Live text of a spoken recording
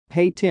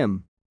Hey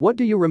Tim, what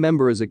do you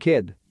remember as a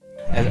kid?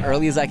 As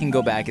early as I can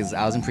go back is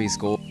I was in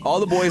preschool.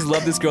 All the boys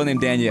loved this girl named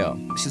Danielle.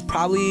 She's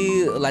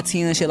probably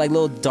Latina, she had like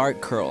little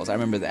dark curls, I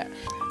remember that.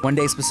 One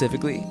day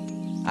specifically,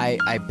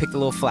 I picked a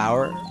little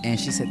flower and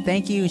she said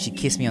thank you and she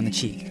kissed me on the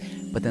cheek.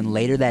 But then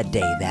later that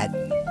day, that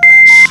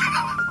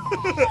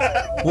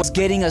was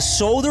getting a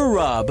shoulder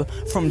rub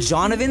from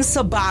Jonathan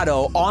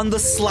Sabato on the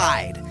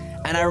slide.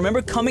 And I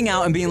remember coming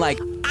out and being like,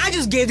 I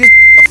just gave this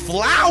a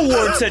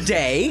flower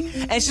today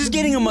and she's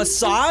getting a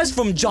massage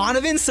from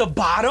Jonathan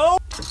Sabato?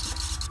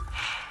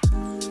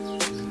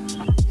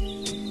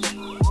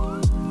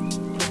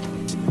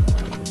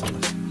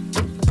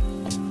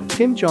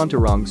 Tim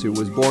Chantarangsu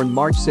was born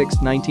March 6,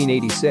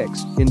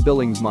 1986, in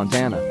Billings,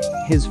 Montana.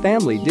 His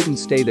family didn't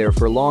stay there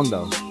for long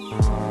though.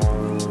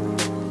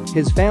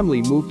 His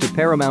family moved to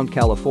Paramount,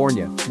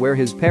 California, where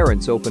his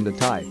parents opened a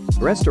Thai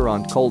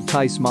restaurant called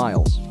Thai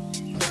Smiles.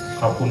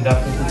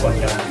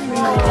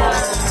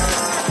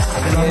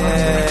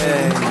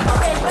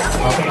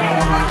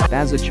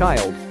 As a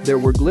child, there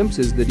were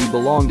glimpses that he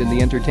belonged in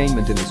the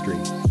entertainment industry.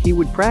 He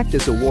would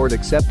practice award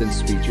acceptance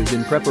speeches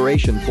in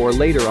preparation for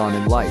later on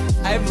in life.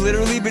 I've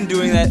literally been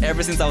doing that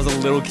ever since I was a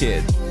little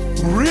kid.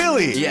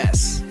 Really?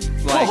 Yes.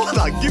 Like, hold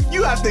on,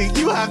 you have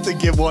to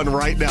give one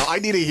right now. I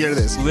need to hear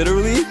this.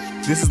 Literally,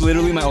 this is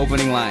literally my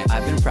opening line.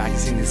 I've been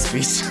practicing this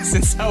speech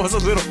since I was a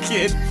little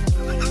kid.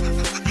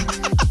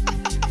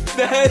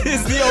 That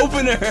is the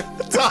opener.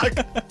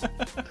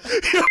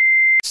 You're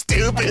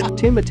stupid.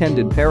 Tim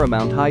attended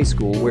Paramount High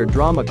School where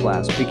drama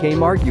class became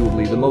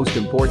arguably the most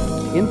important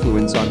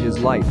influence on his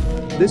life.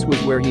 This was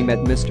where he met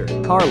Mr.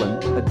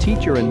 Carlin, a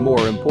teacher and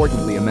more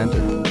importantly a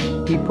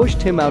mentor. He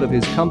pushed him out of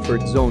his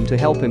comfort zone to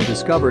help him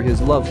discover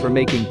his love for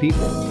making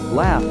people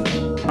laugh.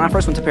 When I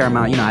first went to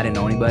Paramount, I didn't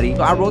know anybody.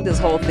 So I wrote this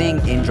whole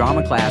thing in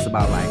drama class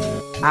about like,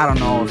 I don't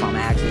know if I'm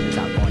actually this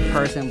outgoing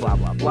person, blah,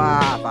 blah, blah.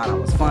 I thought I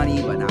was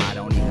funny, but now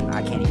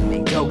I can't even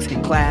make jokes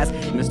in class.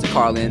 Mr.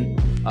 Carlin,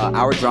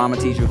 our drama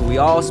teacher, who we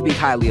all speak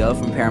highly of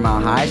from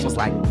Paramount High, was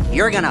like,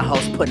 you're gonna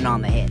host Putting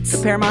on the Hits,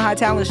 the Paramount High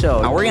talent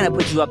show. Now we're gonna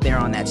put you up there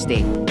on that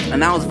stage.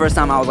 And that was the first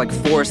time I was like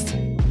forced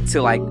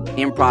to like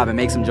improv and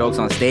make some jokes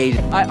on stage.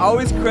 I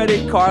always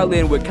credit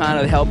Carlin with kind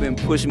of helping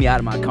push me out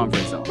of my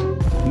comfort zone.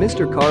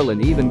 Mr.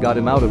 Carlin even got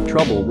him out of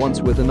trouble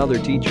once with another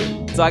teacher.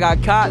 So I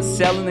got caught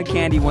selling the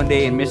candy one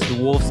day in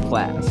Mr. Wolf's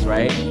class,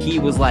 right? He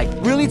was like,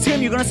 really,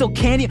 Tim, you're gonna sell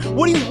candy?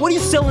 What are you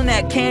selling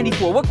that candy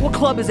for? What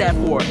club is that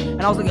for?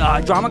 And I was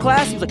like, drama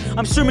class? He was like,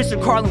 I'm sure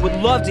Mr. Carlin would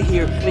love to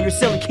hear that you're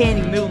selling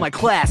candy in the middle of my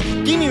class.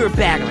 Give me your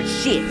bag. I'm like,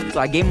 shit.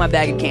 So I gave him my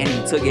bag of candy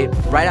and took it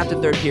right after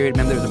third period.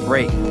 Remember, there was a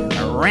break.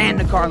 I ran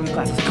to Carlin's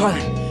class. I said,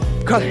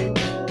 Carlin,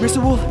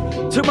 Mr. Wolf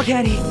took my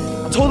candy.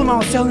 I told him I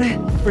was selling it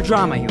for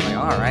drama. He was like,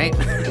 all right.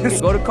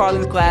 Go to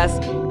Carlin's class,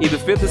 either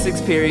 5th or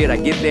 6th period. I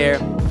get there.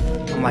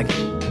 I'm like,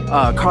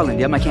 Carlin, do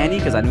you have my candy?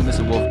 Because I knew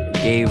Mr. Wolf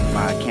gave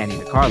my candy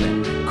to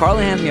Carlin.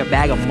 Carlin hands me a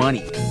bag of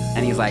money.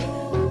 And he's like,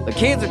 the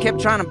kids have kept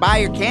trying to buy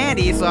your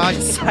candy, so I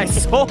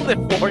sold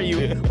it for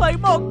you. Like,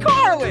 Mo,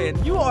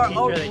 Carlin, you are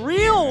a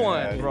real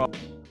one, bro.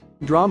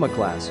 Drama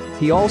class,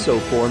 he also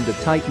formed a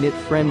tight-knit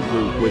friend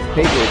group with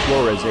Pedro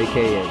Flores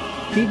aka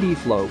PD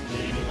Flow,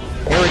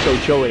 Eric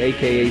Ochoa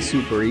aka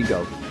Super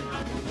Ego,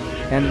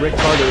 and Rick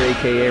Carter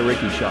aka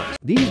Ricky Shucks.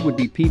 These would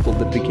be people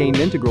that became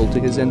integral to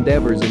his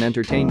endeavors in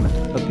entertainment,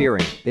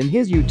 appearing in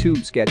his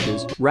YouTube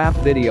sketches, rap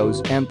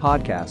videos, and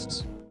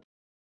podcasts.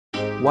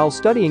 While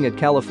studying at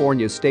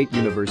California State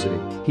University,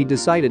 he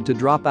decided to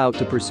drop out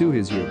to pursue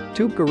his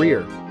YouTube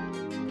career.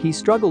 He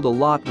struggled a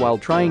lot while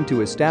trying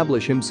to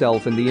establish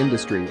himself in the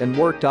industry and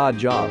worked odd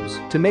jobs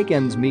to make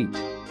ends meet.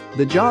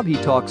 The job he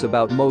talks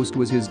about most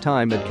was his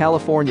time at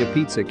California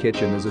Pizza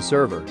Kitchen as a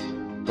server.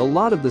 A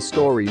lot of the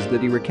stories that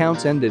he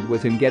recounts ended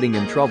with him getting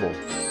in trouble.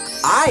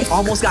 I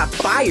almost got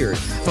fired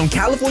from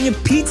California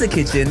Pizza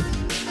Kitchen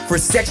for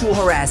sexual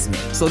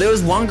harassment. So there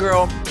was one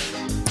girl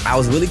I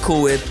was really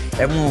cool with.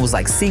 Everyone was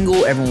like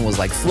single, everyone was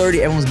like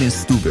flirty, everyone was being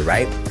stupid,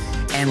 right?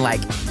 And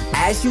like,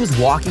 as she was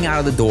walking out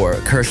of the door,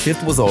 her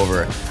shift was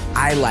over,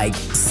 I like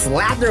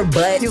slapped her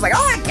butt. She was like,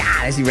 oh my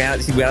God, and she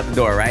went out the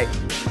door, right?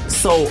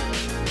 So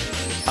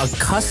a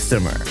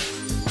customer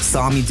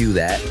saw me do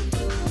that,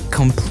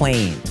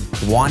 complained,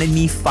 wanted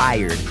me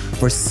fired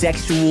for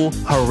sexual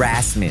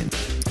harassment.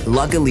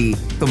 Luckily,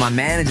 so my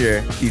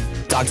manager, he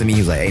talked to me, he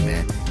was like, hey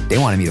man, they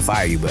wanted me to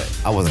fire you, but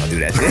I wasn't gonna do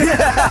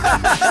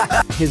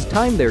that shit. His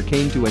time there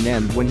came to an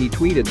end when he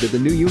tweeted that the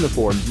new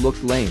uniforms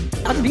looked lame.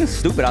 I was being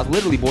stupid. I was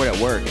literally bored at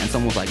work, and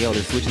someone was like, yo,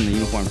 they're switching the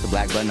uniforms to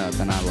black button-ups,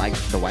 and I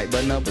liked the white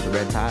button-up with the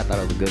red tie. I thought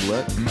it was a good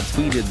look. I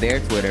tweeted their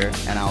Twitter,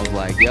 and I was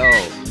like, yo,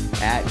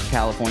 at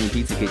California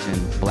Pizza Kitchen,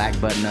 black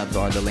button-ups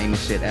are the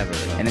lamest shit ever.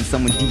 And then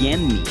someone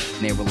DM'd me,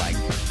 and they were like,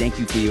 thank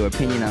you for your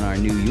opinion on our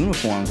new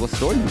uniforms. What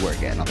store do you work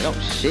at? And I was like,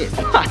 oh shit.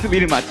 I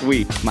deleted my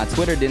tweet. My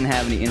Twitter didn't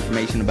have any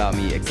information about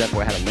me except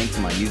for it had a link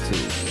to my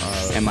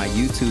YouTube. And my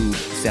YouTube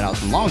set out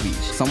from Long Beach.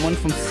 Someone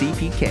from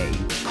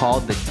CPK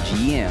called the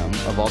GM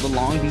of all the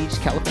Long Beach,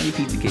 California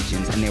Pizza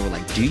Kitchens, and they were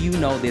like, do you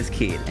know this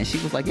kid? And she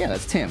was like, yeah,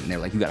 that's Tim. And they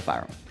were like, you gotta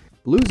fire him.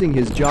 Losing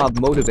his job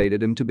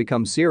motivated him to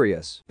become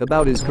serious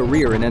about his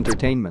career in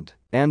entertainment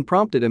and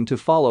prompted him to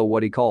follow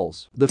what he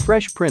calls the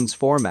Fresh Prince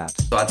format.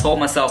 So I told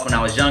myself when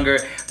I was younger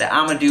that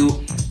I'm gonna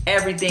do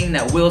everything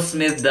that Will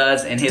Smith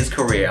does in his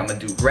career. I'm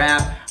gonna do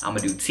rap, I'm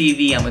gonna do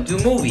TV, I'm gonna do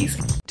movies.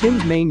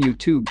 Tim's main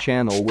YouTube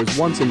channel was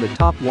once in the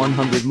top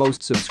 100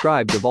 most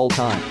subscribed of all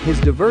time. His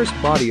diverse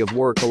body of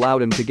work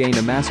allowed him to gain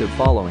a massive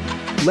following.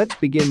 Let's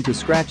begin to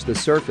scratch the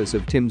surface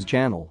of Tim's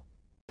channel.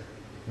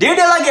 Dear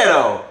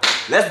DeLaGhetto,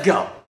 let's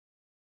go.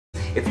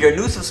 If you're a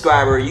new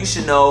subscriber, you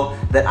should know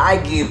that I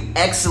give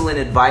excellent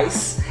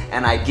advice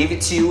and I give it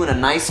to you in a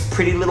nice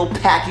pretty little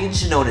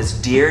package known as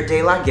Dear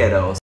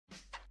DeLaGhetto.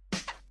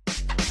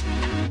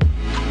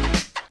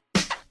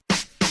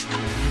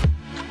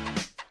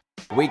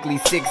 Weekly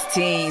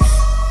 16s.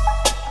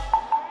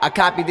 I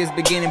copied this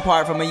beginning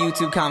part from a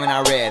YouTube comment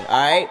I read,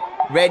 alright?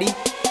 Ready?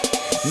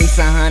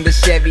 Nissan Honda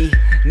Chevy,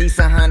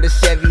 Nissan Honda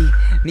Chevy,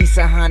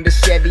 Nissan Honda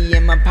Chevy,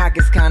 and my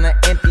pocket's kinda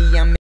empty.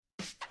 I'm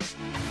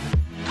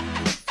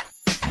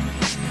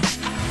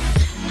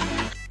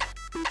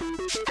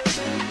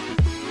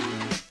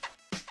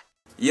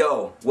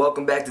Yo,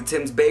 welcome back to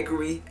Tim's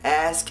Bakery.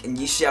 Ask and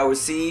ye shall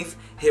receive.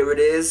 Here it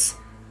is,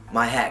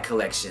 my hat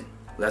collection.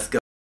 Let's go.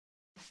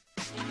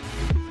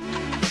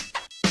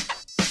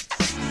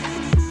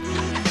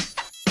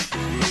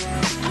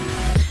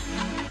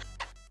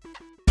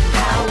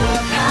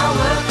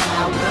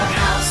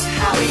 Powerhouse,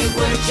 how we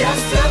were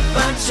just a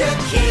bunch of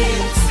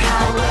kids.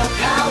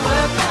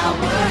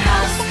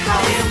 Powerhouse, how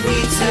we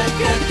took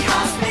a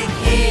cosmic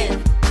hit.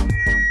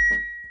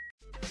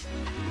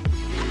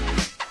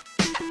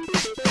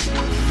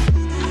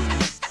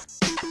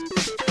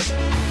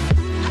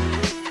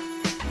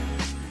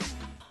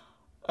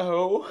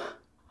 Oh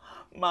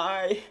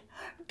my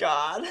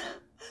God.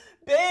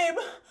 Babe,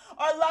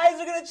 our lives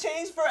are gonna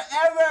change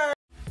forever.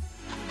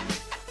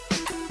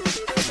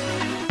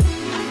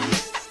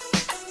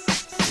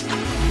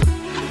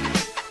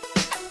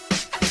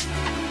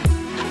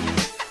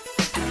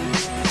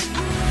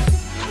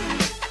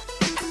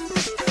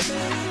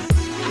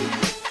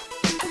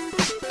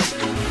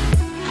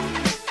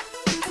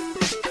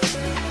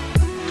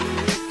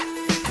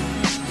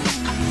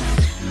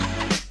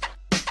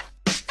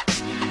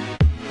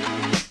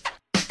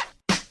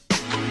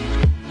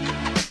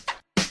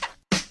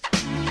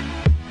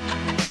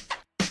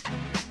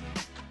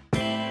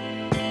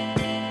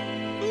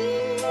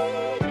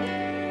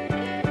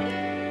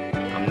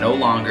 No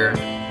longer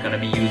gonna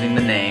be using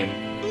the name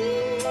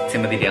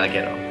Timothy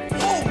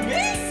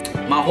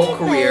DeLaGhetto. My whole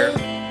career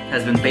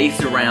has been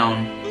based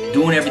around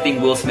doing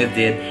everything Will Smith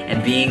did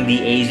and being the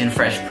Asian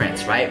Fresh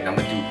Prince, right? I'm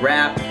gonna do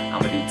rap,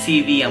 I'm gonna do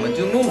TV, I'm gonna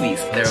do movies.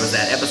 There was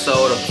that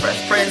episode of The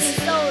Fresh Prince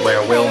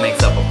where Will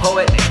makes up a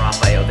poet named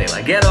Raphael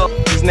DeLaGhetto.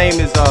 His name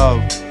is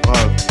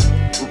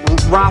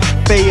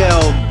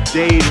Raphael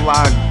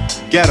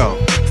DeLaGhetto.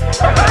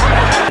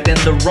 And then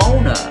the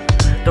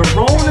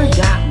Rona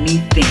got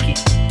me thinking.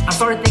 I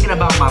started thinking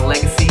about my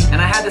legacy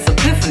and I had this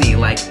epiphany,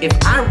 like if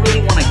I really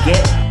want to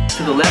get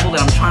to the level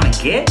that I'm trying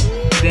to get,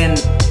 then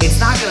it's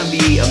not going to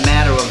be a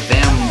matter of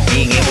them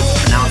being able to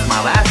pronounce my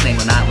last name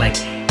or not. Like,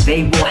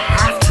 they will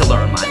have to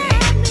learn my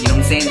name. You know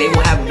what I'm saying? They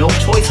will have no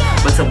choice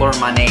but to learn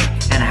my name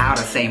and how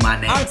to say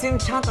my name. I'm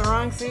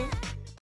Chantarangsu.